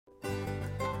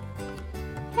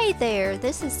Hey there,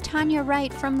 this is Tanya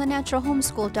Wright from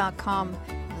thenaturalhomeschool.com,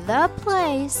 the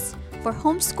place for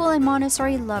homeschool and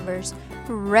Montessori lovers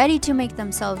ready to make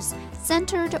themselves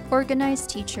centered,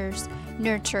 organized teachers,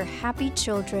 nurture happy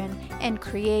children, and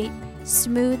create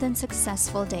smooth and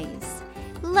successful days.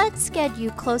 Let's get you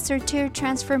closer to your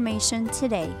transformation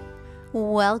today.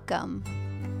 Welcome.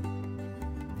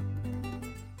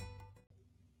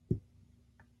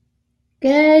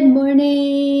 Good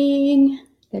morning.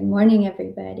 Good morning,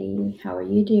 everybody. How are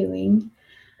you doing?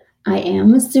 I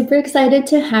am super excited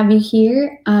to have you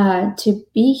here. To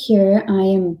be here, I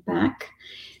am back.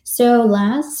 So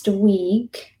last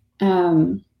week,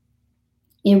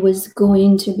 it was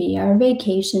going to be our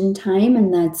vacation time,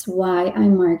 and that's why I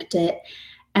marked it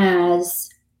as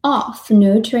off,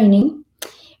 no training.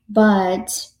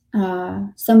 But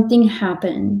something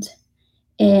happened,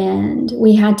 and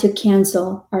we had to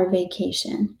cancel our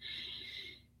vacation.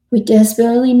 We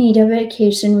desperately need a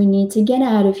vacation. We need to get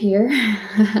out of here.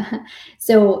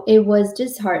 So it was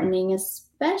disheartening,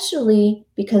 especially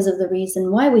because of the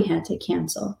reason why we had to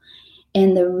cancel.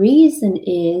 And the reason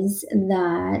is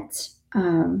that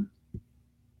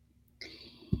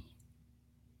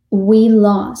we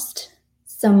lost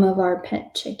some of our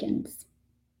pet chickens.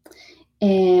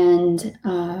 And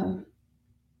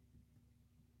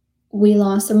we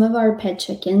lost some of our pet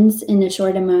chickens in a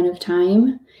short amount of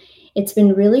time. It's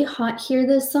been really hot here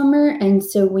this summer, and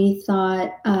so we thought,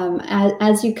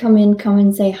 as you come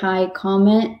and say hi,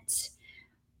 comment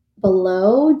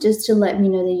below just to let me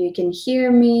know that you can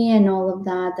hear me and all of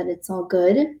that it's all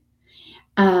good.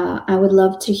 I would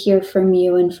love to hear from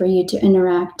you and for you to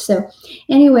interact. So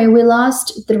anyway, we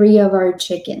lost 3 of our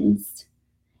chickens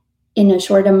in a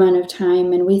short amount of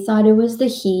time, and we thought it was the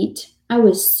heat. I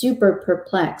was super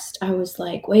perplexed. I was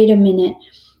like, wait a minute.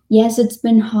 Yes, it's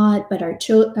been hot, but our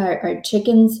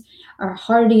chickens are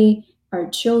hardy. Our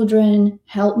children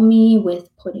help me with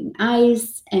putting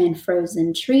ice and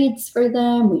frozen treats for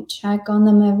them. We check on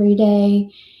them every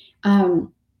day. It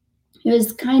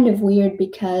was kind of weird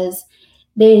because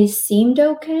they seemed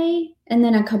okay, and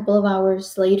then a couple of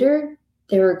hours later,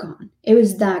 they were gone. It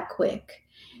was that quick.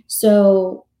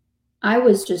 So I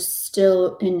was just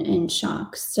still in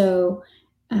shock. So,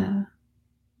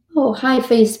 oh, hi,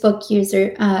 Facebook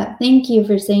user. Thank you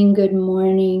for saying good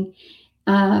morning.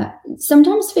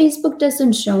 Sometimes Facebook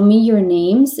doesn't show me your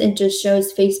names. It just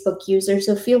shows Facebook users.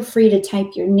 So feel free to type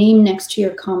your name next to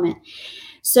your comment.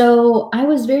 So I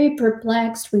was very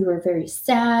perplexed. We were very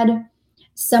sad.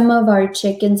 Some of our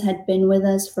chickens had been with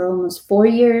us for almost 4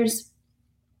 years.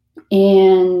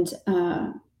 And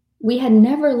we had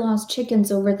never lost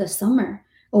chickens over the summer,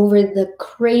 over the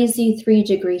crazy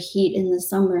 3-degree heat in the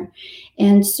summer.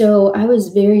 And so I was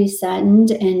very saddened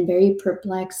and very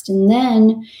perplexed. And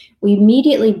then we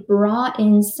immediately brought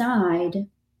inside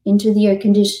into the air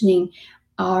conditioning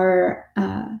our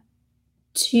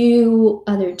 2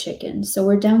 other chickens. So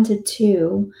we're down to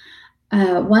 2,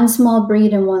 1 small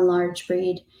breed and 1 large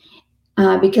breed,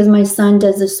 because my son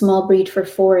does a small breed for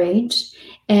 4-H.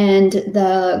 And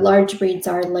the large breeds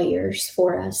are layers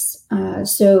for us.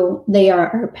 So they are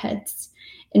our pets,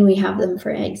 and we have them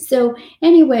for eggs. So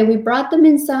anyway, we brought them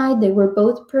inside. They were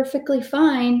both perfectly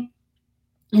fine.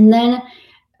 And then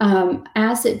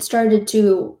as it started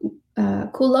to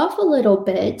cool off a little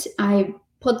bit, I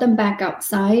put them back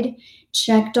outside,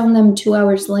 checked on them 2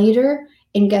 hours later,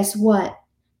 and guess what?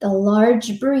 The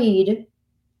large breed,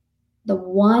 the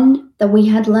one that we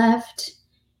had left,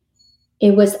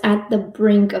 it was at the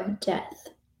brink of death.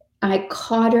 I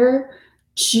caught her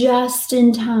just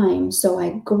in time. So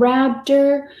I grabbed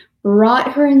her,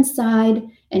 brought her inside,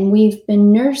 and we've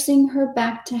been nursing her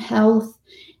back to health.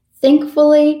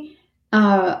 Thankfully,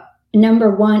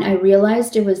 number 1, I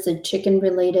realized it was a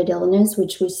chicken-related illness,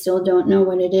 which we still don't know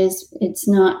what it is. It's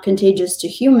not contagious to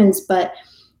humans, but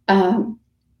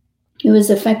it was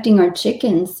affecting our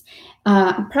chickens.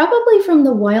 Probably from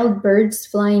the wild birds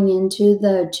flying into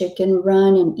the chicken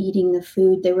run and eating the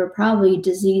food. They were probably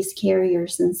disease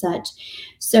carriers and such.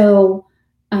 So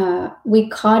we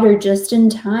caught her just in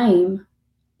time.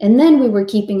 And then we were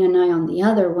keeping an eye on the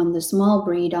other one, the small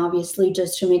breed, obviously,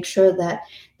 just to make sure that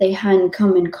they hadn't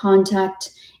come in contact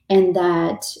and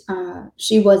that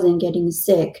she wasn't getting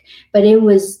sick. But it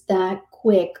was that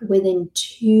quick, within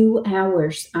 2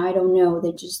 hours. I don't know,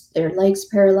 their legs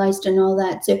paralyzed and all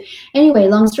that. So anyway,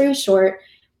 long story short,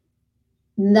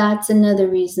 that's another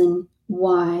reason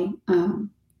why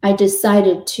I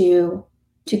decided to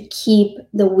keep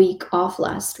the week off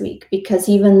last week, because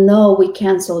even though we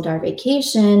canceled our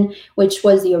vacation, which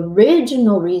was the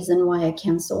original reason why I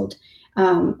canceled,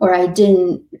 or I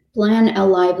didn't plan a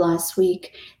live last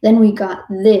week, then we got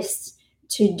this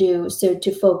to do, so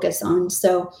to focus on.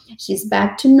 So she's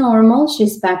back to normal.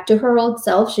 She's back to her old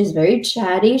self. She's very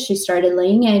chatty. She started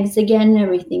laying eggs again and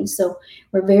everything. So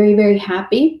we're very, very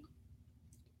happy.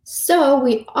 So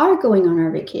we are going on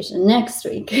our vacation next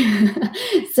week.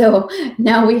 So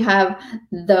now we have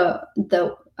the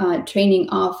training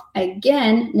off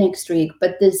again next week,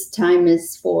 but this time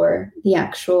is for the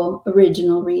actual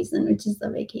original reason, which is the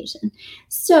vacation.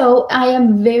 So I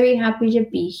am very happy to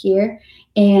be here,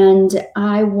 and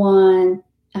I want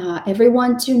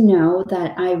everyone to know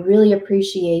that I really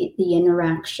appreciate the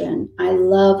interaction. I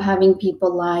love having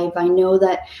people live. I know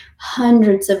that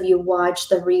hundreds of you watch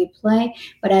the replay,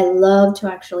 but I love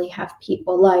to actually have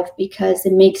people live because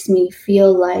it makes me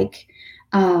feel like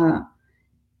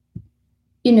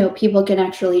people can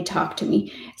actually talk to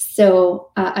me.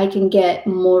 So I can get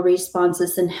more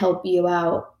responses and help you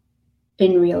out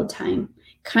in real time.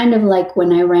 Kind of like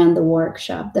when I ran the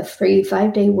workshop, the free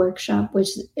 5-day workshop, which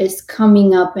is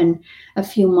coming up in a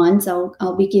few months.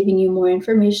 I'll be giving you more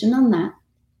information on that.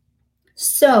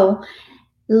 So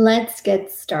let's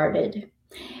get started.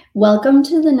 Welcome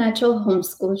to the Natural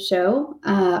Homeschool Show,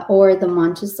 or the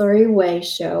Montessori Way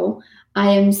Show. I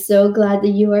am so glad that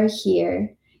you are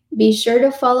here. Be sure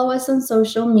to follow us on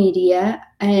social media,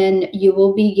 and you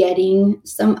will be getting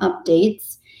some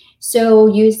updates. So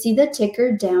you see the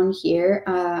ticker down here.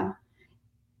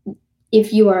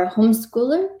 If you are a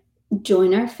homeschooler,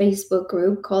 join our Facebook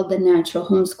group called the Natural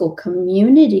Homeschool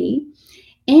Community.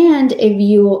 And if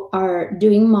you are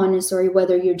doing Montessori,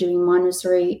 whether you're doing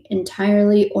Montessori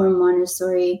entirely or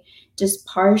Montessori just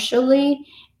partially,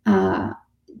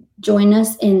 join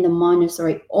us in the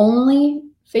Montessori only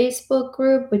Facebook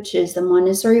group, which is the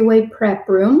Montessori Way Prep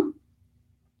Room.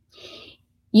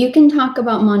 You can talk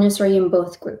about Montessori in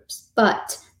both groups,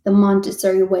 but the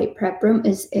Montessori Way Prep Room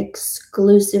is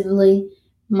exclusively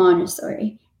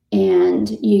Montessori. And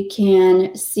you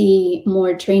can see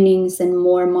more trainings and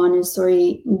more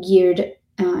Montessori geared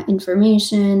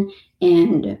information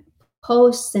and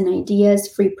posts and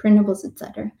ideas, free printables,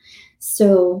 etc.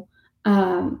 So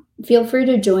feel free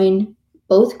to join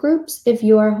both groups if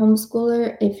you are a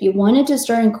homeschooler. If you wanted to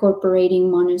start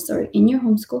incorporating Montessori in your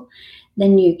homeschool,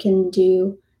 then you can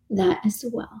do that as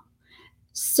well.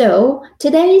 So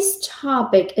today's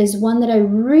topic is one that I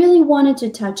really wanted to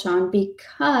touch on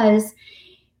because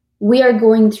we are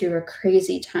going through a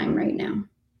crazy time right now,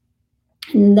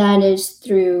 and that is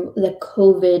through the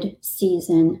COVID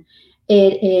season.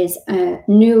 It is a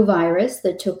new virus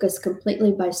that took us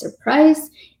completely by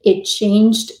surprise. It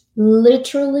changed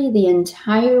literally the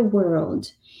entire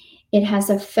world. It has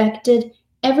affected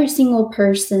every single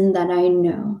person that I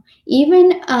know.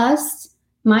 Even us,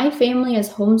 my family as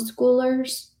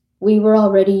homeschoolers, we were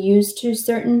already used to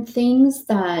certain things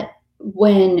that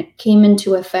when came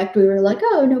into effect, we were like,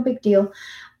 oh, no big deal.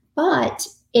 But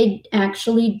it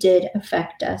actually did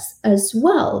affect us as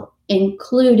well,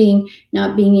 including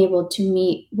not being able to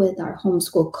meet with our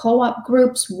homeschool co-op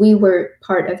groups. We were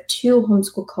part of 2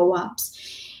 homeschool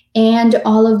co-ops, and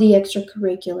all of the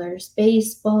extracurriculars,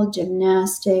 baseball,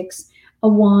 gymnastics,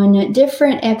 Awana,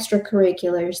 different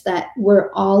extracurriculars that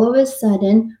were all of a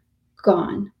sudden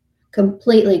gone,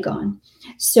 completely gone.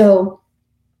 So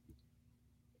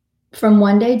from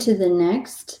one day to the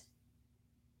next,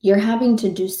 you're having to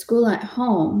do school at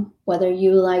home, whether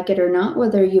you like it or not,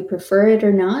 whether you prefer it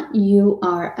or not, you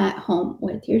are at home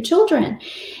with your children.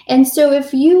 And so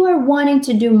if you are wanting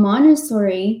to do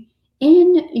Montessori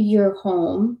in your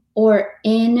home or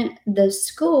in the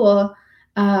school,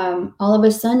 all of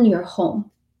a sudden you're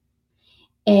home.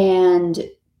 And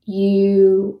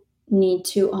you need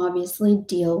to obviously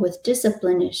deal with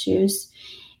discipline issues,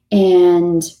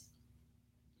 and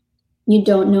you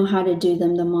don't know how to do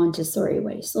them the Montessori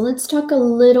way. So let's talk a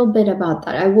little bit about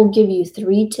that. I will give you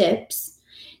 3 tips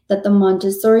that the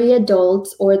Montessori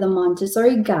adults, or the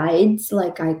Montessori guides,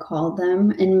 like I call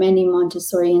them, and many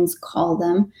Montessorians call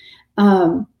them,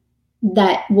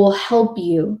 that will help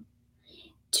you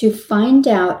to find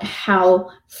out how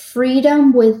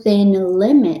freedom within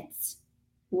limits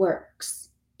works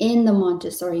in the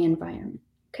Montessori environment,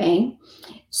 okay?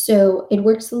 So it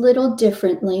works a little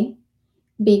differently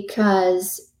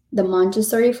because the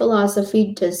Montessori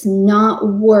philosophy does not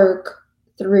work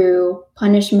through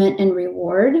punishment and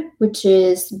reward, which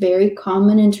is very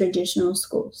common in traditional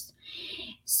schools.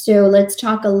 So let's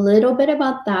talk a little bit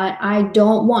about that. I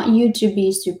don't want you to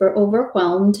be super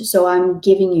overwhelmed, so I'm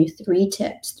giving you 3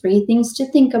 tips, 3 things to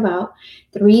think about,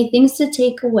 3 things to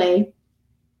take away.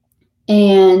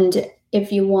 And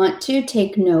if you want to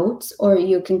take notes, or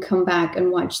you can come back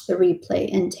and watch the replay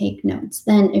and take notes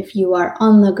then if you are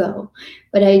on the go.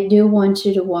 But I do want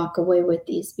you to walk away with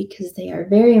these because they are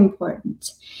very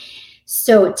important.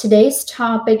 So today's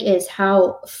topic is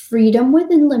how freedom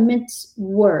within limits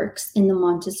works in the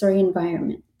Montessori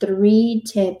environment. 3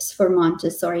 tips for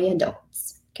Montessori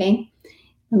adults. Okay,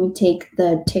 let me take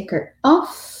the ticker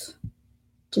off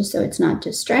just so it's not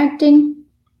distracting.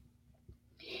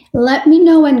 Let me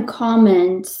know in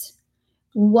comments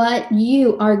what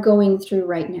you are going through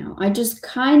right now. I just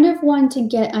kind of want to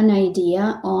get an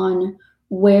idea on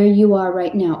where you are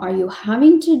right now. Are you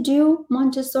having to do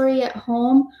Montessori at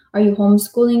home? Are you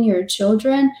homeschooling your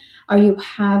children? Are you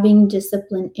having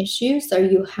discipline issues? Are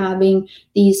you having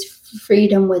these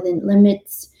freedom within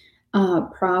limits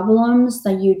problems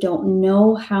that you don't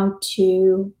know how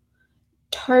to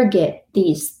target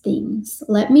these things?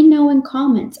 Let me know in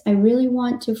comments. I really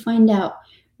want to find out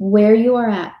where you are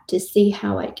at to see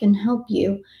how I can help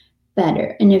you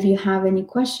better. And if you have any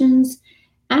questions,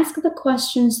 ask the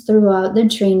questions throughout the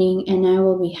training and I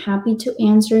will be happy to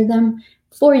answer them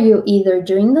for you either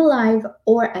during the live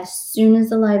or as soon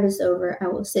as the live is over. I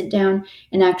will sit down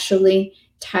and actually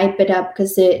type it up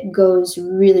because it goes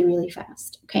really, really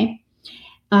fast. Okay.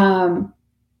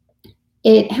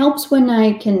 It helps when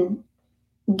I can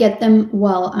get them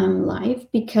while I'm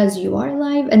live because you are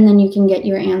live and then you can get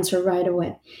your answer right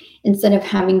away instead of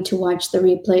having to watch the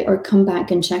replay or come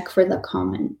back and check for the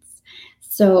comments.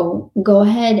 So go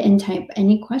ahead and type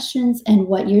any questions and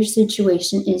what your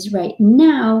situation is right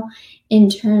now in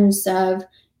terms of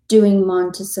doing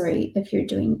Montessori, if you're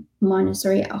doing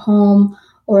Montessori at home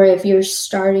or if you're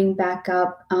starting back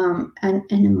up in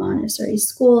a Montessori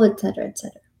school, etc.,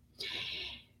 etc.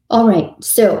 All right,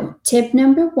 so tip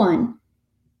number 1.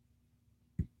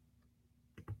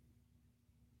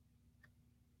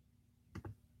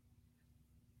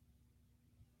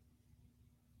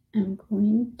 I'm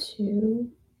going to,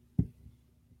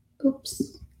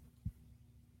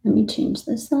 let me change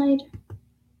the slide.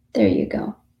 There you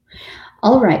go.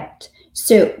 All right,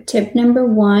 so tip number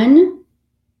 1,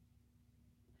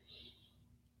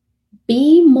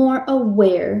 be more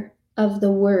aware of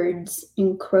the words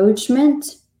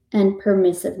encroachment and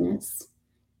permissiveness.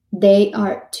 They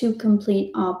are 2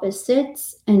 complete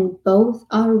opposites and both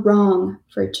are wrong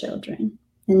for children,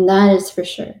 and that is for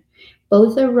sure.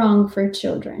 Both are wrong for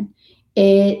children.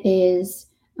 It is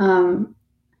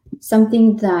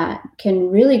something that can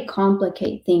really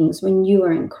complicate things when you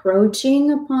are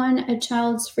encroaching upon a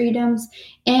child's freedoms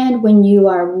and when you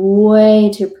are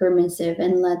way too permissive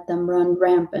and let them run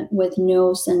rampant with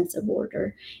no sense of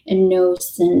order and no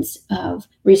sense of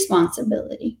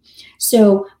responsibility.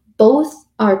 So both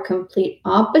are complete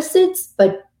opposites,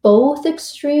 but both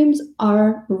extremes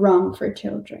are wrong for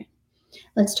children.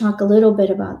 Let's talk a little bit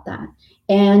about that.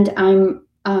 And I'm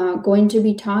going to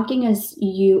be talking as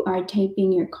you are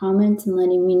typing your comments and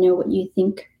letting me know what you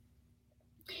think.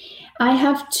 I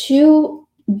have 2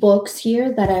 books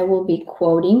here that I will be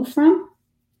quoting from.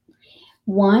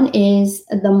 One is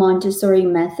The Montessori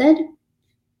Method,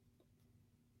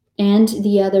 and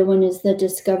the other one is The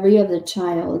Discovery of the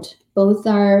Child. Both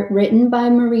are written by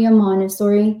Maria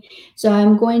Montessori. So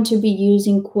I'm going to be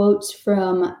using quotes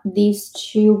from these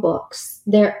 2 books.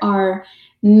 There are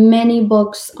many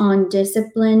books on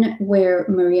discipline where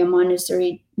Maria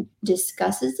Montessori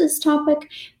discusses this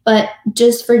topic, but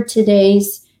just for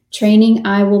today's training,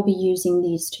 I will be using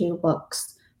these 2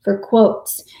 books for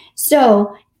quotes.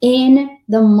 So in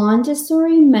the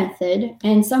Montessori Method,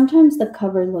 and sometimes the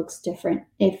cover looks different.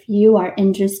 If you are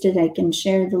interested, I can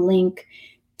share the link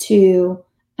to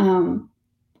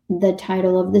the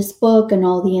title of this book and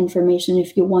all the information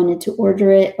if you wanted to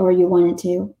order it or you wanted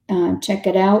to check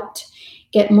it out,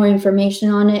 get more information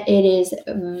on it. It is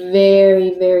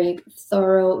very, very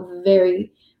thorough,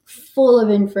 very full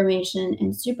of information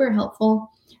and super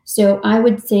helpful. So I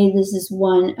would say this is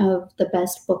one of the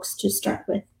best books to start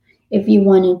with if you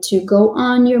wanted to go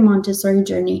on your Montessori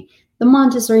journey. The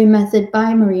Montessori Method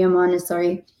by Maria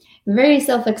Montessori, very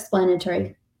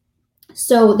self-explanatory.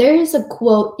 So there is a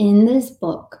quote in this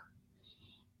book,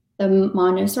 The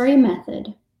Montessori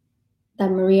Method,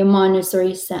 that Maria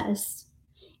Montessori says,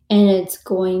 and it's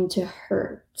going to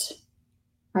hurt.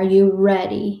 Are you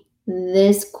ready?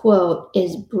 This quote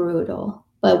is brutal,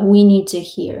 but we need to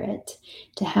hear it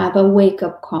to have a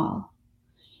wake-up call.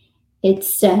 It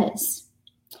says,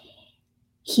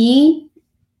 he,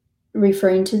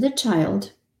 referring to the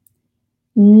child,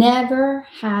 never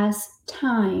has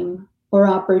time or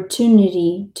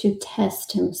opportunity to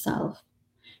test himself,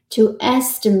 to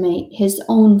estimate his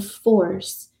own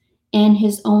force and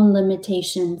his own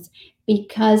limitations,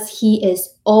 because he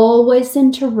is always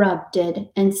interrupted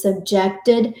and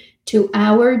subjected to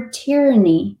our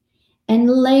tyranny, and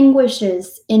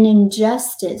languishes in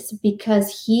injustice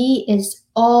because he is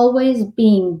always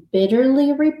being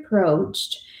bitterly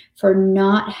reproached for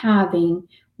not having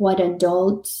what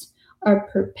adults are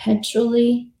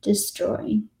perpetually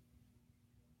destroying.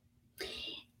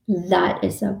 That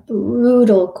is a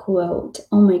brutal quote.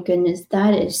 Oh my goodness,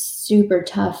 that is super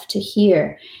tough to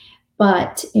hear.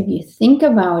 But if you think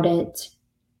about it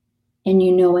and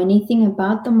you know anything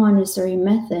about the Montessori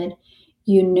method,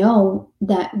 you know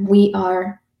that we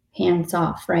are hands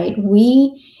off, right?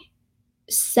 We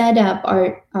set up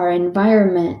our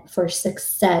environment for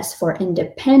success, for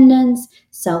independence,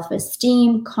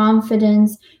 self-esteem,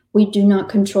 confidence. We do not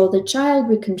control the child,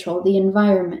 we control the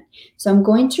environment. So I'm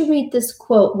going to read this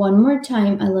quote one more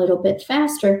time a little bit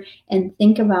faster and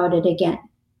think about it again.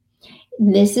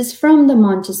 This is from the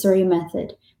Montessori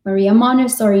method. Maria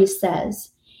Montessori says,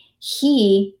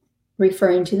 he,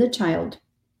 referring to the child,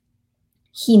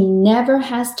 he never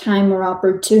has time or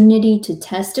opportunity to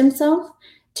test himself,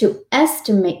 to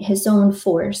estimate his own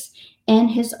force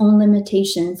and his own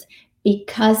limitations,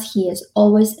 because he is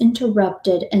always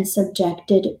interrupted and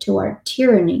subjected to our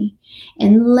tyranny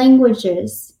and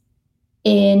languages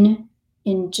in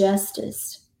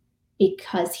injustice,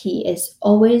 because he is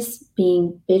always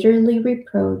being bitterly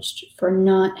reproached for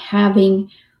not having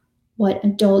what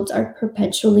adults are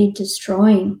perpetually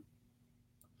destroying.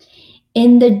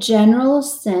 In the general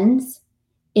sense,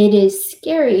 it is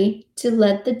scary to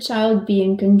let the child be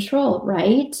in control,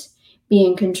 right? Be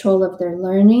in control of their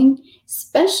learning,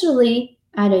 especially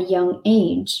at a young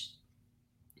age.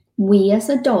 We as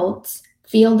adults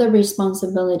feel the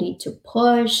responsibility to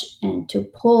push and to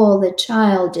pull the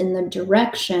child in the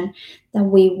direction that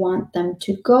we want them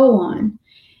to go on.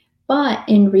 But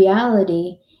in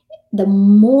reality, the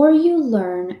more you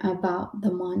learn about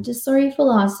the Montessori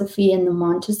philosophy and the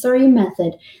Montessori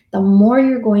method, the more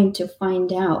you're going to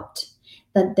find out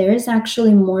that there's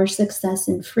actually more success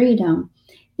and freedom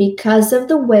because of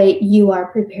the way you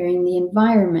are preparing the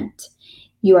environment.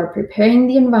 You are preparing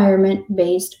the environment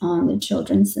based on the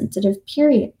children's sensitive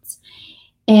periods.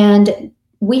 And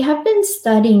we have been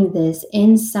studying this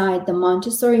inside the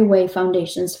Montessori Way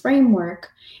Foundations framework,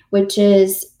 which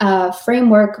is a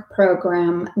framework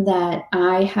program that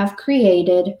I have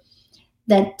created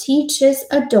that teaches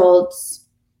adults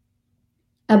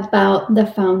about the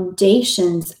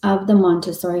foundations of the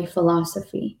Montessori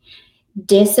philosophy.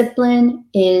 Discipline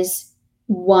is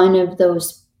one of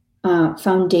those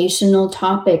foundational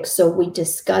topics. So we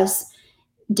discuss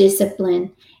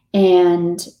discipline,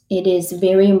 and it is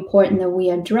very important that we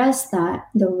address that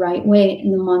the right way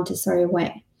in the Montessori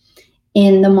way,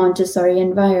 in the Montessori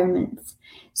environments.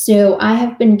 So I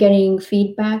have been getting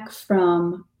feedback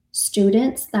from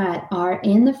students that are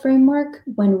in the framework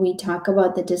when we talk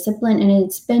about the discipline, and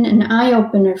it's been an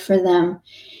eye-opener for them.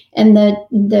 And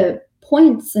the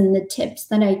points and the tips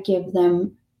that I give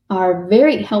them are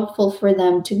very helpful for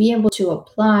them to be able to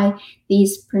apply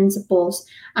these principles.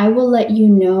 I will let you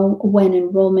know when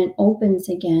enrollment opens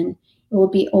again. It will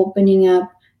be opening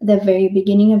up at the very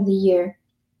beginning of the year,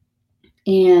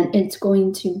 and it's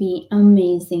going to be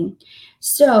amazing.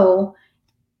 So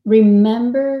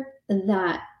remember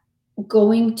that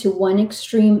going to one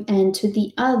extreme and to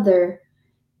the other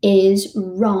is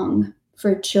wrong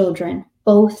for children.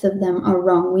 Both of them are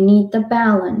wrong. We need the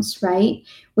balance, right?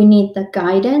 We need the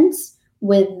guidance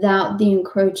without the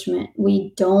encroachment.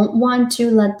 We don't want to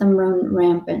let them run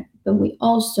rampant, but we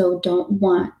also don't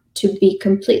want to be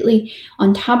completely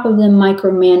on top of them,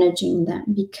 micromanaging them,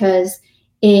 because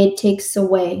it takes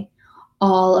away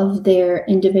all of their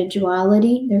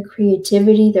individuality, their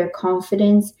creativity, their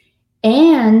confidence,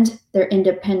 and their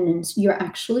independence. You're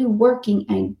actually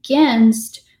working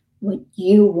against what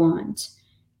you want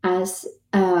as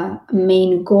a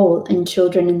main goal in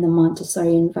children in the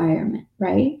Montessori environment,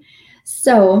 right?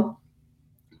 So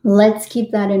let's keep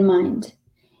that in mind.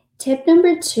 Tip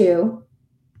number 2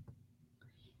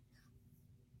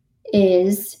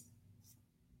 is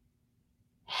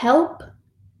help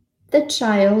the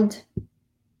child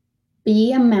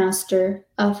be a master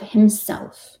of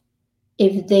himself.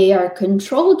 If they are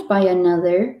controlled by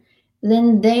another,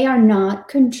 then they are not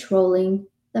controlling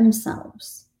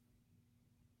themselves.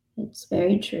 It's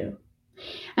very true.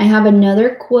 I have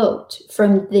another quote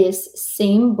from this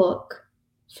same book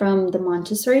from the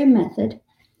Montessori method,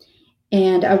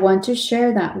 and I want to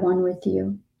share that one with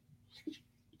you.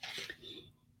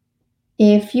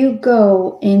 If you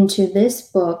go into this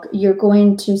book, you're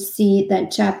going to see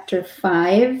that chapter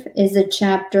 5 is a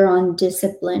chapter on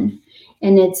discipline,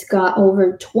 and it's got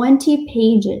over 20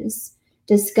 pages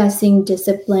discussing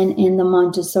discipline in the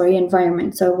Montessori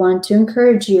environment. So I want to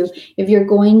encourage you, if you're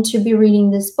going to be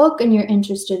reading this book and you're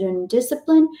interested in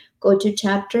discipline, go to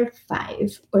chapter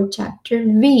 5 or chapter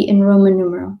V in Roman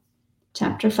numeral,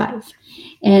 chapter 5.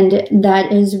 And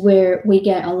that is where we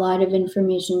get a lot of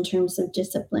information in terms of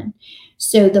discipline.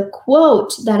 So the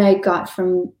quote that I got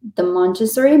from the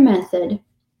Montessori method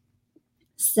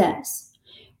says,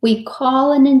 "We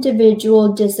call an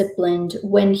individual disciplined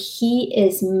when he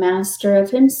is master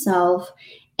of himself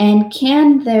and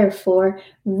can therefore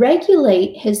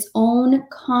regulate his own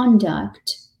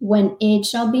conduct when it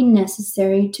shall be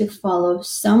necessary to follow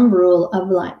some rule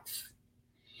of life."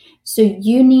 So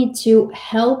you need to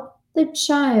help the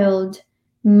child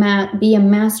be a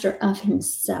master of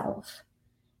himself,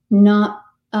 not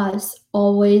us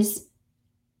always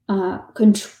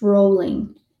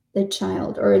controlling the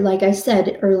child, or like I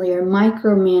said earlier,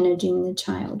 micromanaging the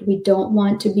child. We don't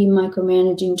want to be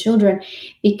micromanaging children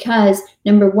because,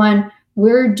 number one,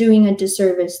 we're doing a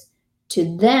disservice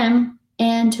to them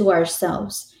and to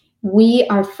ourselves. We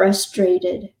are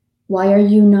frustrated. Why are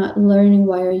you not learning?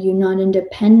 Why are you not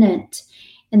independent?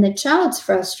 And the child's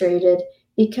frustrated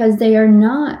because they are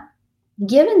not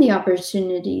given the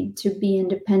opportunity to be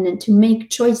independent, to make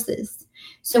choices.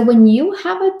 So when you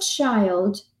have a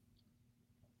child,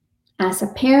 as a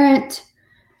parent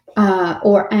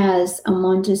or as a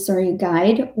Montessori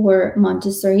guide or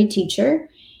Montessori teacher,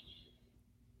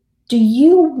 do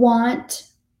you want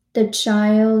the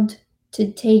child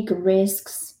to take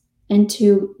risks and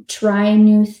to try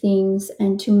new things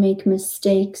and to make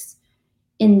mistakes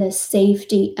in the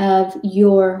safety of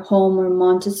your home or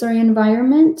Montessori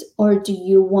environment? Or do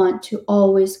you want to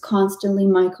always constantly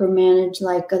micromanage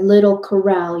like a little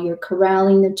corral? You're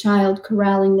corralling the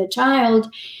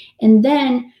child, and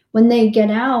then when they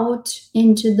get out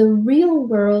into the real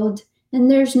world and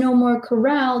there's no more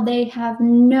corral, they have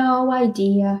no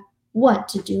idea what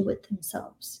to do with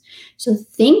themselves. So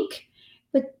think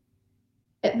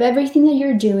of everything that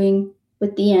you're doing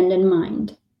with the end in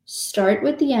mind. Start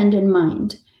with the end in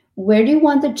mind. Where do you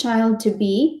want the child to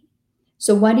be?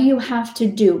 So what do you have to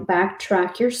do?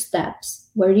 Backtrack your steps.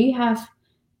 Where do you have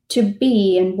to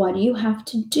be and what do you have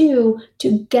to do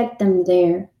to get them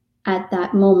there at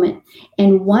that moment?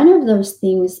 And one of those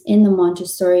things in the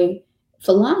Montessori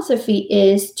philosophy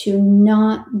is to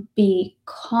not be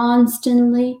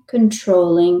constantly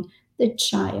controlling the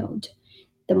child.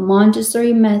 The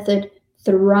Montessori method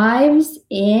thrives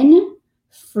in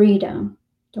freedom.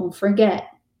 Don't forget,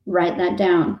 write that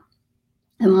down.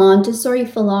 The Montessori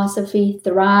philosophy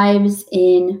thrives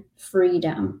in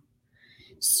freedom.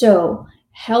 So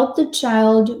help the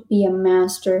child be a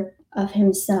master of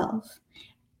himself.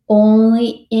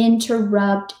 Only intervene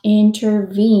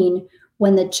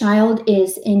when the child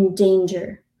is in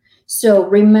danger. So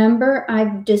remember,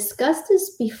 I've discussed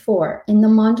this before. In the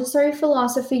Montessori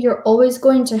philosophy, you're always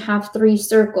going to have 3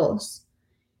 circles.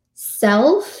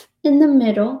 Self in the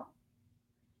middle,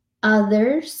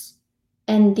 others,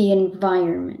 and the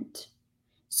environment.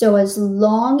 So as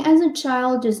long as a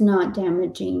child is not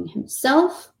damaging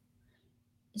himself,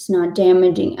 is not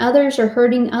damaging others or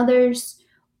hurting others,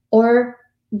 or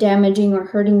damaging or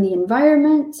hurting the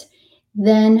environment,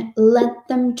 then let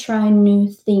them try new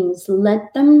things.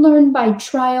 Let them learn by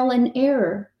trial and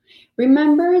error.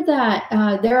 Remember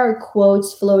that there are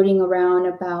quotes floating around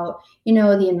about,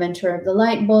 the inventor of the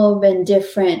light bulb and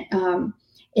different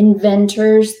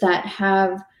inventors that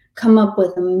have come up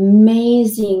with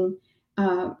amazing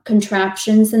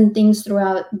contraptions and things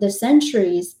throughout the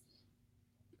centuries.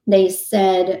 They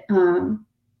said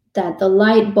that the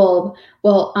light bulb,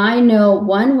 well, I know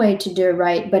one way to do it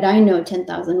right, but I know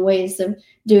 10,000 ways of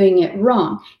doing it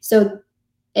wrong. So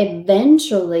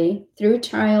eventually, through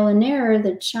trial and error,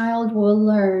 the child will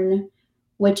learn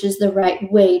which is the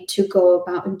right way to go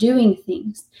about doing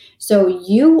things. So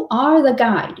you are the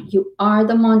guide. You are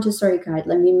the Montessori guide.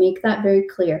 Let me make that very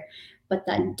clear. But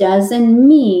that doesn't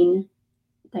mean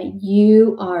that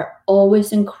you are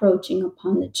always encroaching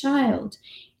upon the child.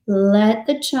 Let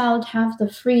the child have the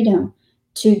freedom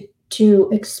to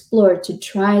explore, to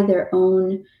try their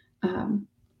own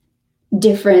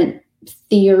different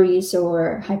theories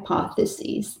or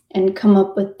hypotheses and come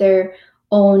up with their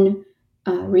own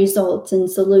results and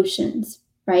solutions,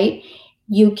 right?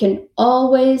 You can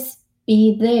always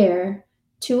be there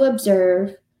to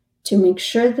observe, to make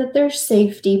sure that there's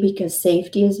safety, because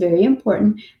safety is very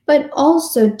important, but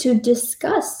also to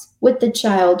discuss with the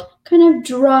child, kind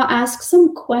of ask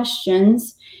some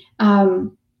questions,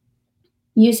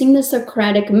 using the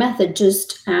Socratic method.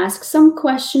 Just ask some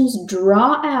questions,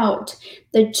 draw out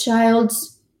the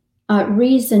child's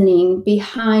reasoning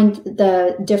behind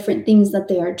the different things that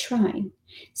they are trying.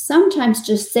 Sometimes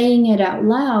just saying it out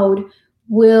loud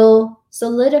will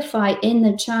solidify in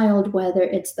the child whether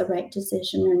it's the right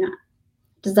decision or not.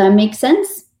 Does that make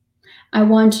sense? I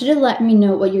want you to let me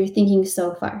know what you're thinking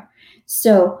so far.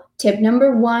 So, tip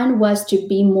number 1 was to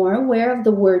be more aware of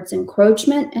the words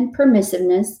encroachment and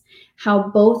permissiveness, how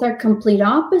both are complete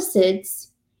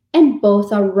opposites and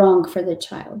both are wrong for the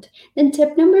child. Then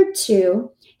tip number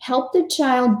 2, help the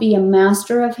child be a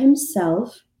master of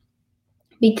himself,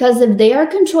 because if they are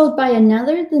controlled by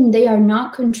another, then they are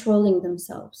not controlling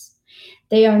themselves.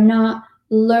 They are not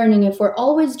learning. If we're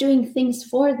always doing things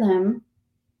for them,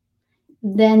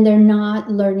 then they're not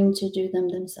learning to do them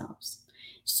themselves.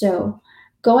 So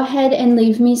go ahead and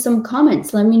leave me some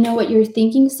comments. Let me know what you're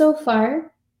thinking so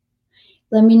far.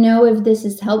 Let me know if this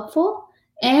is helpful,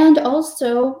 and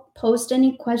also post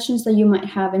any questions that you might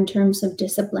have in terms of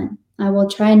discipline. I will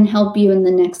try and help you in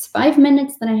the next 5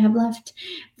 minutes that I have left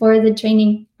for the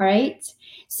training. All right.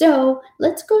 So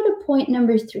let's go to point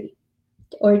number 3,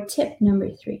 or tip number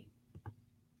 3.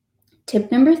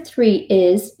 Tip number 3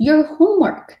 is your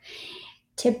homework.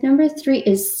 Tip number 3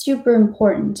 is super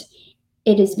important.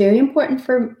 It is very important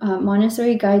for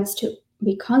Montessori guides to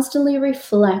be constantly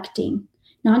reflecting,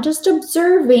 not just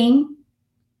observing,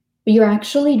 but you're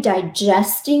actually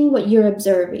digesting what you're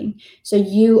observing. So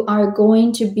you are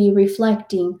going to be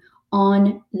reflecting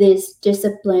on this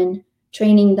discipline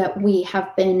training that we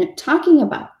have been talking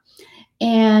about.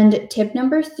 And tip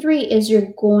number 3 is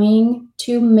you're going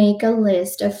to make a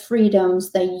list of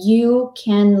freedoms that you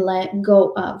can let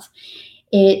go of.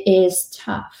 It is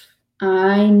tough.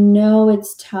 I know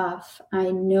it's tough.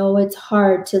 I know it's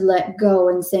hard to let go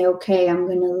and say, okay, I'm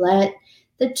going to let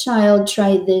the child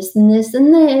try this and this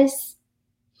and this.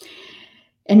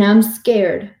 And I'm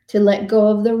scared to let go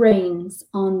of the reins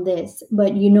on this.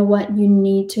 But you know what? You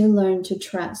need to learn to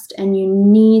trust, and you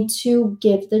need to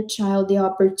give the child the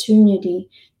opportunity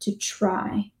to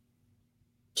try.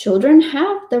 Children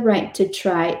have the right to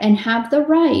try and have the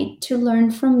right to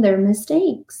learn from their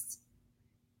mistakes,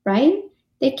 right?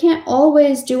 They can't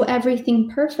always do everything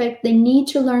perfect. They need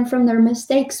to learn from their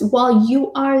mistakes while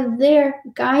you are there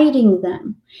guiding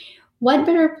them. What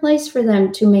better place for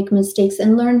them to make mistakes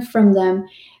and learn from them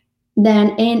than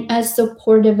in a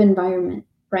supportive environment,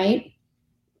 right?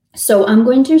 So I'm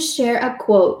going to share a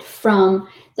quote from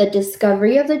The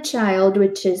Discovery of the Child,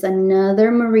 which is another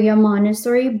Maria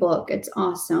Montessori book. It's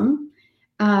awesome.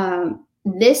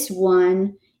 This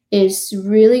one is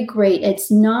really great.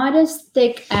 It's not as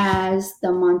thick as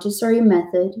the Montessori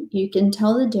method. You can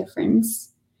tell the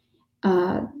difference.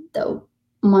 The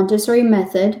Montessori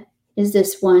method is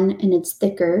this one, and it's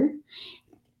thicker.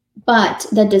 But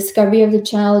The Discovery of the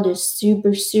Child is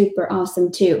super, super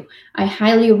awesome too. I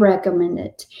highly recommend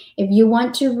it. If you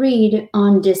want to read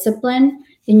on discipline,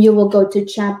 then you will go to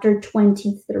chapter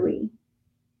 23.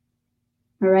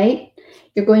 All right?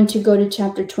 You're going to go to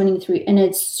chapter 23, and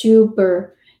it's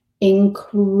super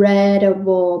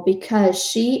incredible because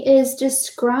she is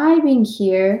describing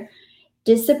here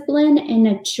discipline in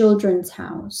a children's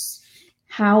house,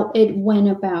 how it went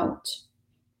about.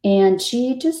 And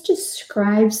she just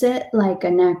describes it like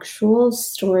an actual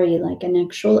story, like an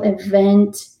actual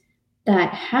event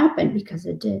that happened, because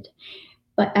it did.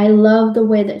 But I love the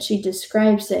way that she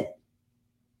describes it.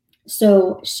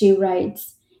 So she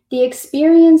writes, "The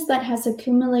experience that has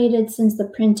accumulated since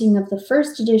the printing of the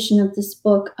first edition of this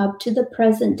book up to the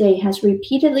present day has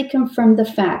repeatedly confirmed the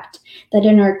fact that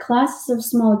in our classes of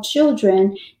small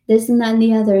children, this and that and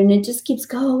the other," and it just keeps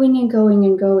going and going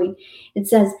and going. It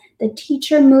says, "The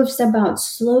teacher moves about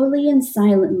slowly and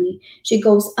silently. She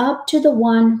goes up to the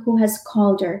one who has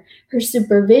called her. Her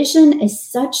supervision is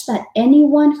such that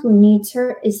anyone who needs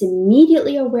her is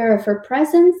immediately aware of her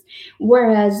presence,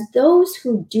 whereas those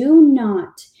who do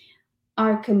not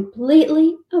are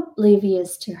completely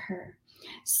oblivious to her."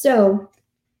 So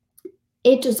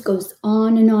it just goes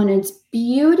on and on. It's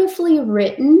beautifully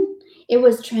written. It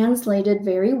was translated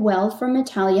very well from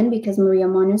Italian because Maria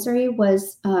Montessori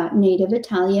was native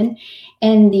Italian,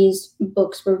 and these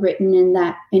books were written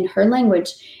in her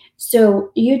language.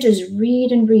 So you just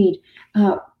read and read.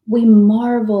 We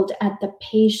marveled at the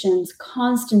patience,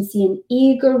 constancy, and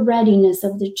eager readiness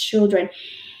of the children.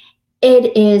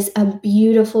 It is a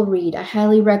beautiful read. I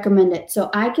highly recommend it. So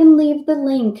I can leave the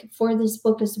link for this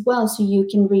book as well, so you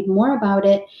can read more about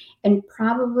it and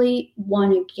probably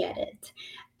want to get it.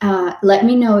 Let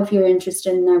me know if you're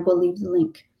interested, and I will leave the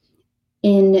link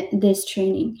in this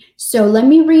training. So let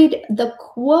me read the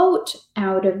quote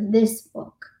out of this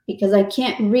book, because I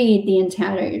can't read the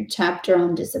entire chapter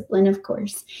on discipline, of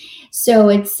course. So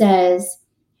it says,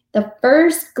 The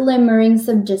first glimmerings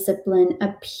of discipline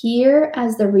appear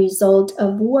as the result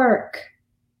of work.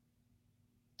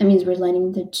 That means we're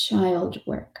letting the child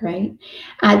work, right?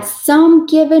 At some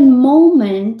given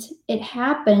moment, it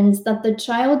happens that the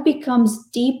child becomes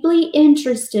deeply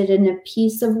interested in a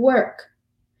piece of work.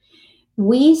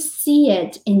 We see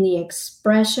it in the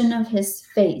expression of his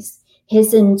face,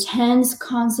 his intense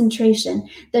concentration,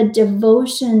 the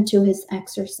devotion to his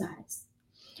exercise.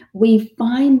 We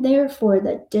find, therefore,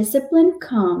 that discipline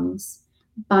comes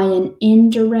by an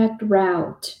indirect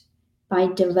route, by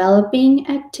developing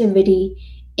activity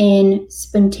in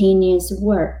spontaneous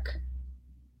work.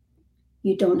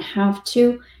 You don't have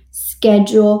to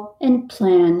schedule and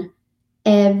plan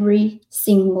every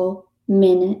single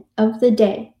minute of the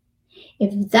day.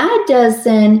 If that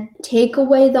doesn't take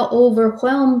away the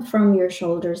overwhelm from your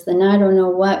shoulders, then I don't know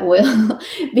what will,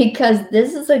 because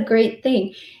this is a great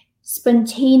thing.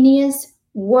 Spontaneous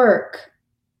work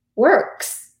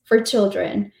works for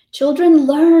children. Children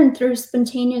learn through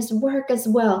spontaneous work as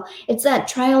well. It's that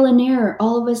trial and error.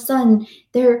 All of a sudden,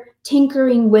 they're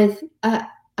tinkering with a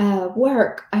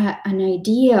work, an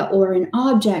idea, or an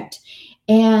object.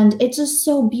 And it's just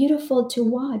so beautiful to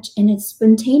watch, and it's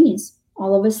spontaneous.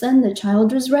 All of a sudden, the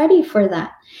child was ready for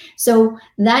that. So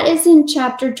that is in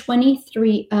chapter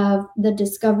 23 of The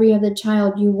Discovery of the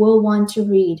Child. You will want to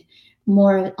read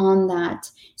more on that.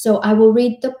 So I will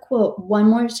read the quote one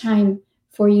more time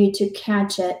for you to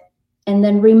catch it. And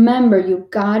then remember, you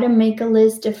gotta make a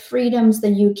list of freedoms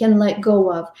that you can let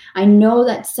go of. I know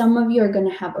that some of you are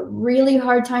gonna have a really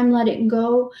hard time letting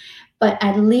go, but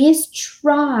at least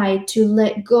try to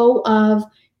let go of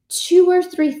 2 or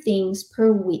 3 things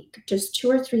per week, just 2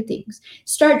 or 3 things.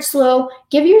 Start slow,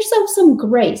 give yourself some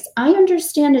grace. I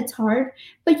understand it's hard,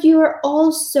 but you are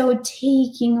also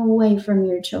taking away from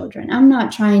your children. I'm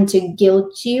not trying to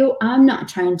guilt you. I'm not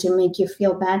trying to make you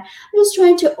feel bad. I'm just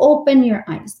trying to open your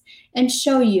eyes and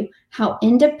show you how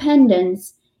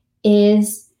independence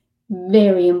is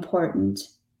very important.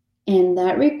 And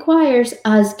that requires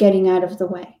us getting out of the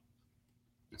way.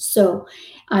 So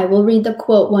I will read the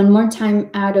quote one more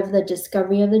time out of The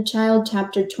Discovery of the Child,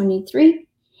 chapter 23.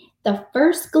 The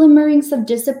first glimmerings of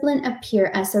discipline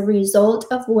appear as a result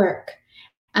of work.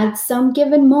 At some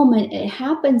given moment, it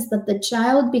happens that the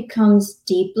child becomes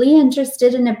deeply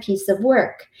interested in a piece of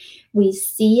work. We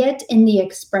see it in the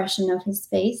expression of his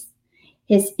face,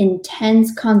 his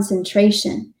intense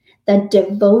concentration, the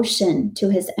devotion to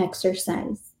his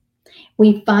exercise.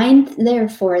 We find,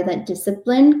 therefore, that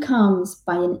discipline comes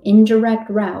by an indirect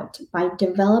route, by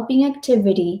developing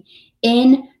activity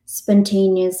in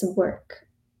spontaneous work.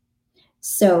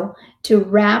 So, to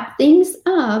wrap things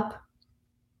up,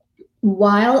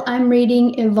 while I'm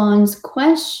reading Yvonne's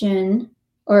question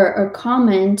or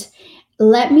comment,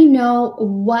 let me know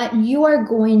what you are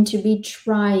going to be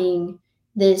trying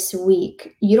this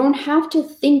week. You don't have to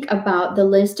think about the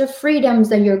list of freedoms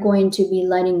that you're going to be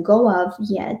letting go of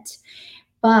yet.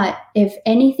 But if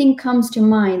anything comes to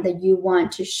mind that you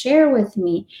want to share with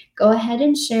me, go ahead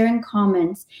and share in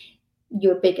comments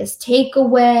your biggest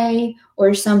takeaway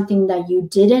or something that you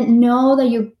didn't know that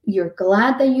you're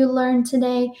glad that you learned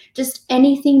today. Just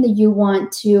anything that you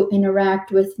want to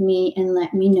interact with me and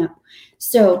let me know.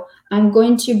 So I'm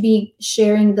going to be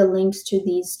sharing the links to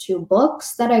these 2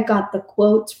 books that I got the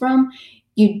quotes from.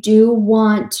 You do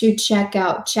want to check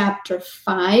out chapter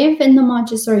 5 in the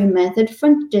Montessori Method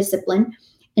for Discipline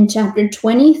and chapter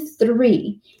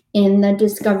 23 in The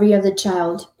Discovery of the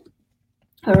Child.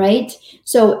 All right,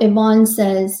 so Yvonne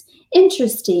says,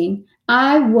 interesting.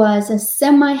 I was a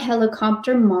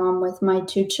semi-helicopter mom with my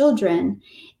 2 children,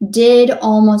 did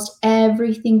almost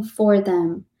everything for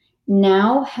them.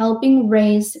 Now helping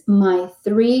raise my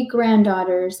 3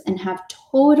 granddaughters and have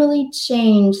totally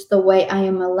changed the way I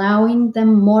am allowing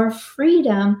them more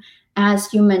freedom,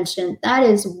 as you mentioned. That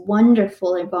is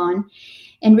wonderful, Yvonne.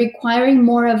 And requiring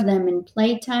more of them in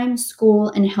playtime, school,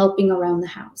 and helping around the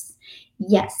house.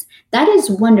 Yes, that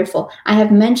is wonderful. I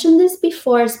have mentioned this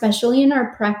before, especially in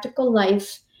our practical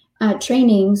life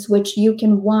trainings, which you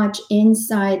can watch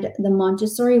inside the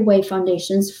Montessori Way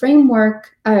Foundation's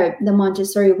framework, the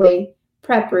Montessori Way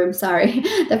Prep Room,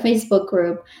 the Facebook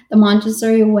group, the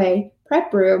Montessori Way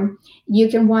Prep Room. You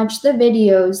can watch the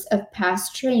videos of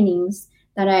past trainings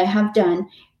that I have done.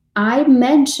 I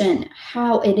mention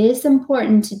how it is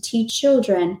important to teach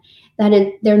children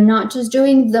that they're not just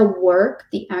doing the work,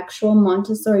 the actual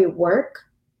Montessori work,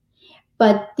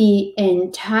 but the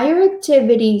entire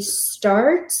activity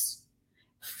starts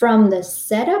from the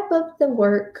setup of the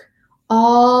work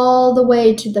all the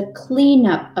way to the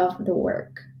cleanup of the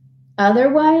work.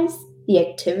 Otherwise, the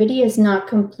activity is not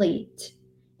complete.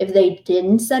 if they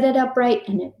didn't set it up right,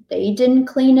 and if they didn't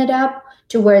clean it up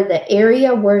to where the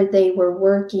area where they were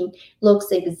working looks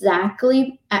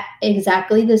exactly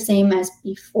the same as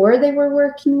before they were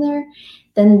working there,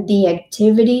 then the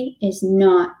activity is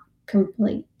not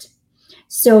complete.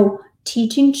 So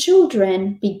teaching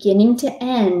children beginning to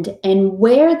end and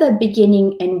where the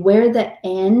beginning and where the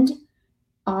end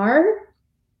are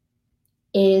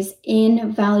is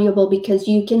invaluable, because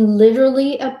you can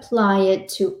literally apply it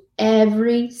to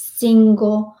every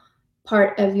single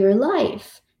part of your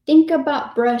life. Think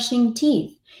about brushing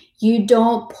teeth. You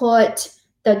don't put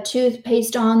the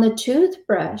toothpaste on the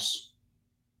toothbrush.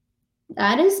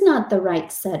 That is not the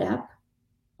right setup.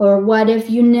 Or what if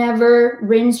you never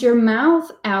rinse your mouth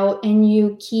out and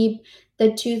you keep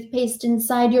the toothpaste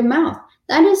inside your mouth?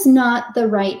 That is not the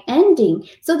right ending.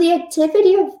 So the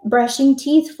activity of brushing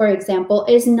teeth, for example,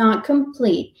 is not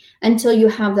complete until you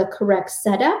have the correct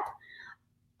setup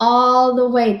all the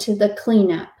way to the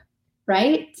cleanup,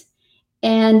 right?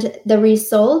 And the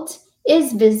result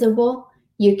is visible.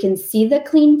 You can see the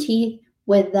clean teeth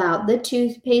without the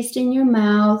toothpaste in your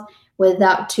mouth,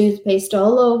 without toothpaste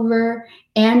all over,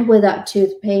 and without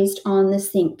toothpaste on the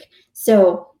sink.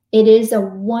 So it is a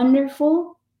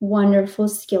wonderful, wonderful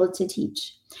skill to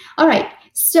teach. All right,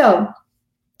 so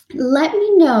let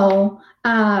me know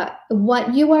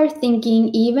what you are thinking.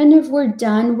 Even if we're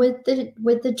done with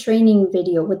the training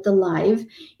video, with the live,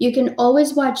 you can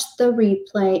always watch the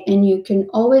replay, and you can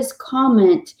always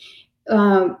comment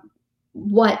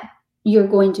what you're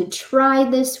going to try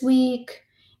this week.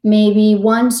 Maybe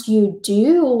once you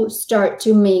do start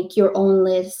to make your own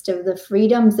list of the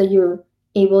freedoms that you're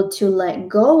able to let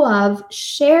go of,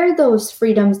 share those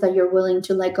freedoms that you're willing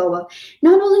to let go of,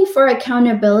 not only for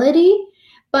accountability,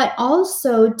 but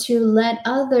also to let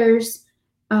others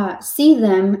see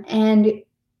them and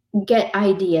get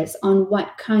ideas on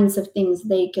what kinds of things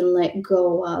they can let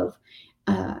go of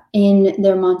in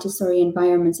their Montessori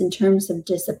environments in terms of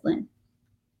discipline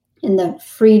and the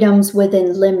freedoms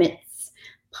within limits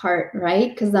part, right?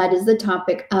 Because that is the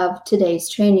topic of today's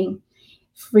training.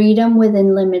 Freedom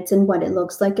within limits and what it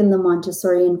looks like in the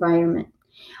Montessori environment.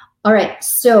 All right,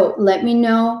 so let me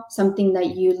know something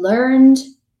that you learned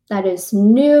that is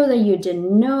new, that you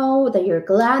didn't know, that you're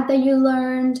glad that you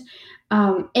learned,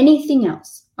 anything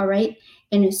else, all right?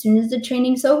 And as soon as the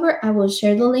training's over, I will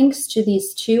share the links to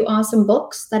these 2 awesome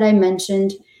books that I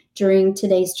mentioned during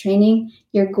today's training.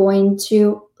 You're going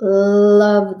to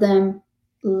love them.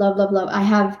 Love, love, love. I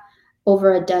have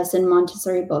over a dozen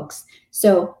Montessori books,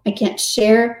 so I can't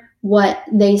share what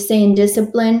they say in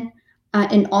discipline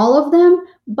in all of them,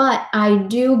 but I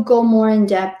do go more in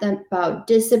depth about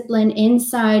discipline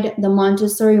inside the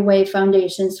Montessori Way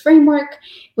Foundations framework,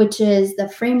 which is the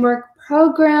framework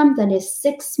program that is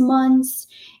 6 months,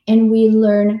 and we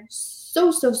learn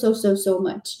so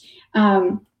much.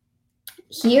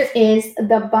 Here is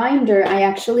the binder. I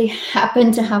actually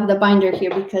happen to have the binder here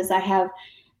because I have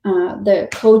the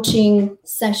coaching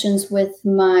sessions with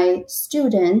my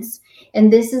students.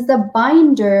 And this is the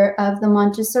binder of the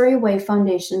Montessori Way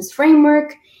Foundations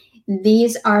framework.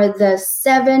 These are the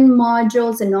 7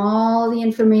 modules and all the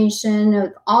information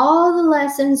of all the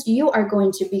lessons. You are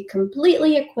going to be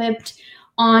completely equipped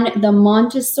on the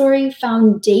Montessori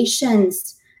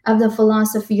foundations of the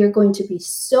philosophy. You're going to be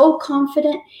so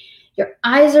confident. Your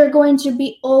eyes are going to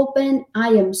be open. I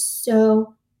am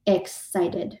so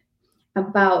excited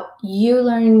about you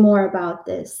learning more about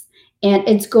this, and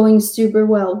it's going super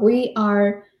well. We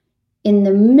are in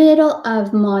the middle of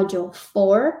module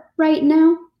 4 right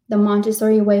now, the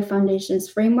Montessori Way Foundations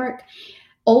framework.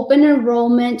 Open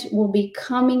enrollment will be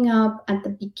coming up at the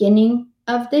beginning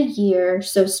of the year,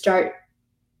 so start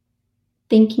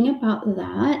thinking about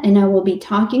that, and I will be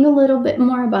talking a little bit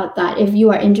more about that if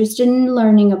you are interested in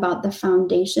learning about the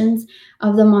foundations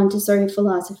of the Montessori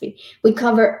philosophy. We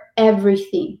cover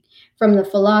everything from the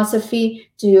philosophy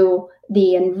to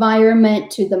the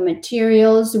environment to the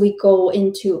materials. We go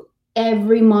into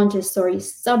every Montessori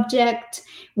subject.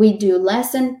 We do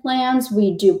lesson plans.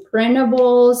 We do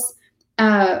printables.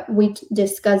 We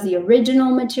discuss the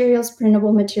original materials,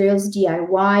 printable materials,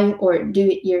 DIY or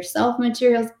do-it-yourself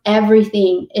materials.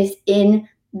 Everything is in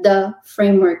the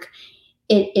framework.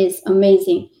 It is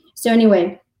amazing. So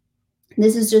anyway,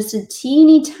 this is just a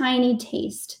teeny tiny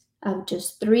taste of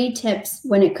just 3 tips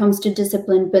when it comes to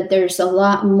discipline, but there's a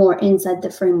lot more inside the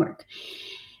framework.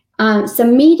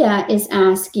 Samita is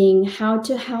asking how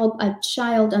to help a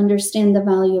child understand the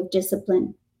value of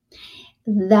discipline.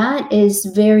 That is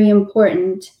very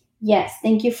important. Yes,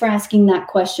 thank you for asking that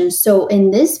question. So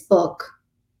in this book,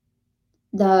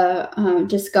 The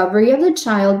Discovery of the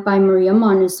Child by Maria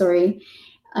Montessori,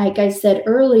 like I said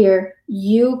earlier,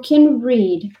 you can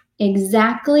read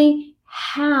exactly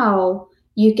how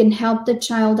you can help the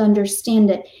child understand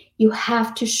it. You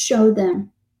have to show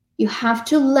them. You have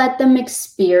to let them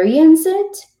experience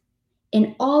it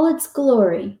in all its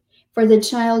glory for the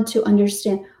child to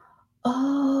understand,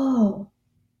 oh,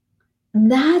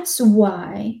 that's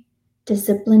why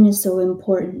discipline is so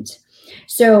important.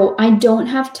 So I don't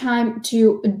have time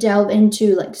to delve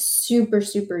into like super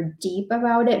deep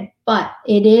about it, but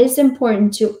it is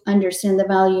important to understand the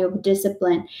value of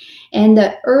discipline. And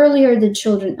the earlier the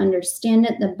children understand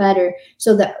it, the better.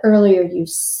 So the earlier you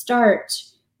start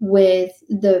with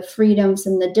the freedoms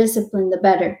and the discipline, the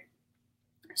better.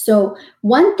 So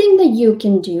one thing that you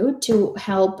can do to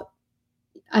help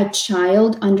a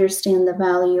child understand the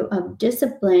value of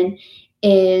discipline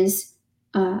is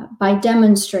by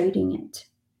demonstrating it.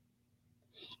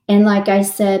 And like I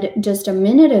said just a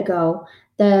minute ago,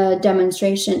 the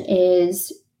demonstration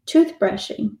is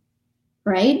toothbrushing,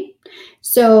 right?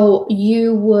 So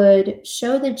you would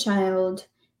show the child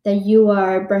that you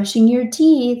are brushing your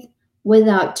teeth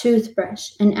without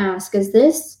toothbrush and ask, is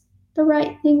this the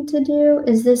right thing to do?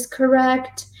 Is this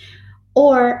correct?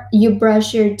 Or you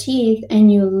brush your teeth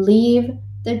and you leave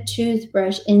the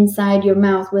toothbrush inside your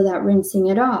mouth without rinsing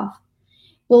it off.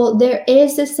 Well, there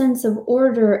is a sense of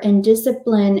order and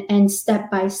discipline and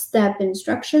step-by-step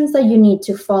instructions that you need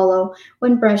to follow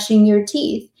when brushing your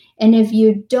teeth. And if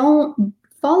you don't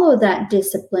follow that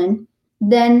discipline,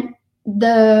 then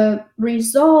the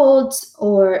results,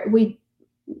 or we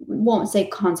won't say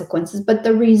consequences, but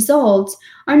the results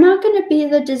are not going to be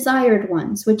the desired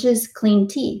ones, which is clean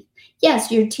teeth.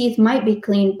 Yes, your teeth might be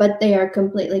clean, but they are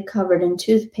completely covered in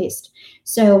toothpaste.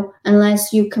 So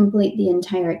unless you complete the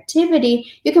entire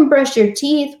activity, you can brush your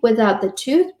teeth without the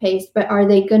toothpaste, but are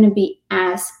they going to be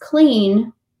as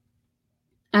clean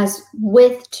as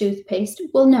with toothpaste?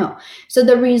 Well, no. So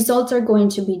the results are going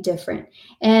to be different.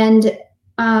 And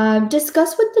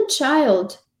discuss with the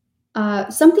child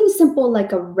something simple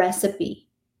like a recipe.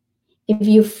 If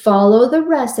you follow the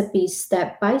recipe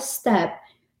step by step,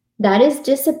 that is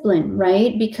discipline,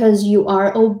 right? Because you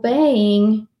are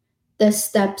obeying the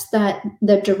steps, that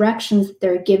the directions that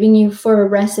they're giving you for a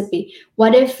recipe.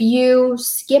 What if you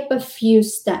skip a few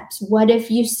steps? What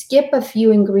if you skip a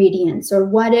few ingredients? Or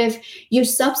what if you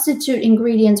substitute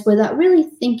ingredients without really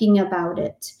thinking about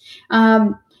it?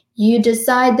 You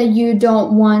decide that you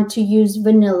don't want to use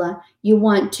vanilla, you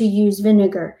want to use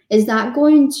vinegar. Is that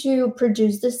going to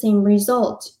produce the same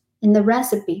result in the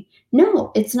recipe?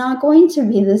 No, it's not going to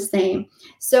be the same.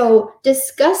 So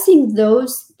discussing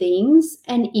those things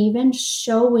and even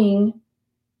showing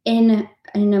in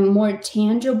a more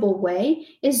tangible way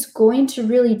is going to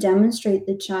really demonstrate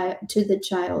to the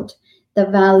child the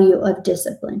value of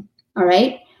discipline. All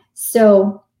right.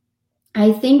 So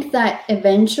I think that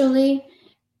eventually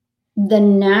the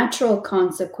natural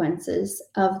consequences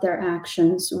of their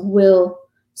actions will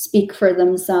speak for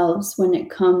themselves when it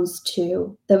comes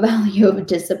to the value of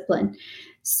discipline.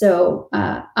 So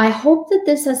I hope that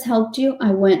this has helped you.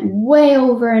 I went way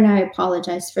over and I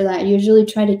apologize for that. I usually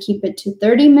try to keep it to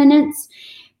 30 minutes,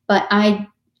 but I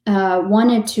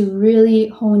wanted to really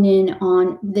hone in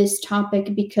on this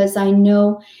topic because I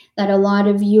know that a lot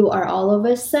of you are all of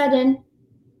a sudden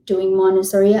doing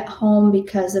Montessori at home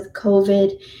because of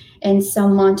COVID, and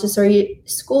some Montessori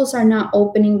schools are not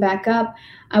opening back up.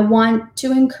 I want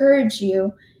to encourage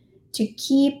you to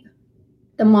keep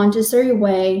the Montessori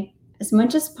way as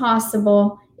much as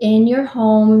possible in your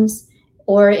homes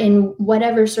or in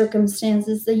whatever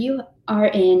circumstances that you are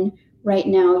in right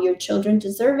now. Your children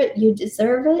deserve it. You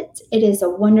deserve it. It is a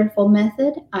wonderful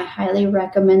method. I highly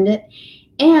recommend it.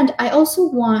 And I also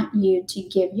want you to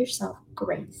give yourself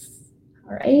grace.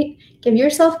 All right? Give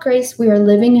yourself grace. We are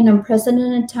living in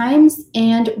unprecedented times,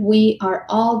 and we are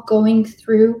all going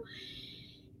through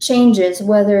changes,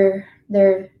 whether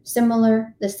they're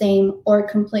similar, the same, or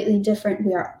completely different.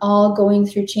 We are all going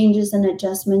through changes and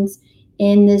adjustments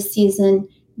in this season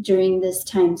during this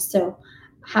time. So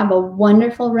have a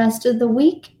wonderful rest of the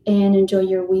week and enjoy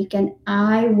your weekend.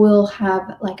 I will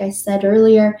have, like I said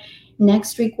earlier,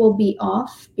 next week will be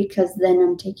off because then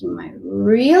I'm taking my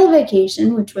real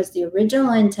vacation, which was the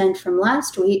original intent from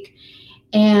last week.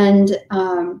 And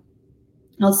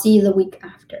I'll see you the week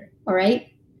after. All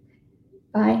right?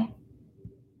 Bye.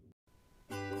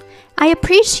 I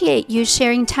appreciate you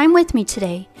sharing time with me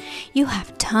today. You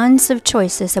have tons of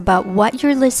choices about what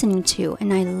you're listening to,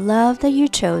 and I love that you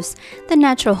chose the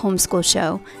Natural Homeschool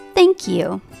Show. Thank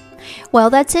you. Well,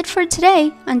 that's it for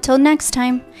today. Until next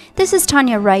time, this is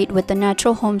Tanya Wright with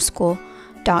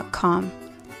thenaturalhomeschool.com.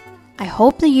 I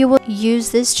hope that you will use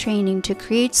this training to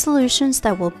create solutions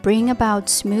that will bring about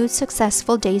smooth,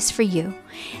 successful days for you.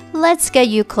 Let's get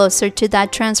you closer to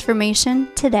that transformation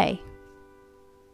today.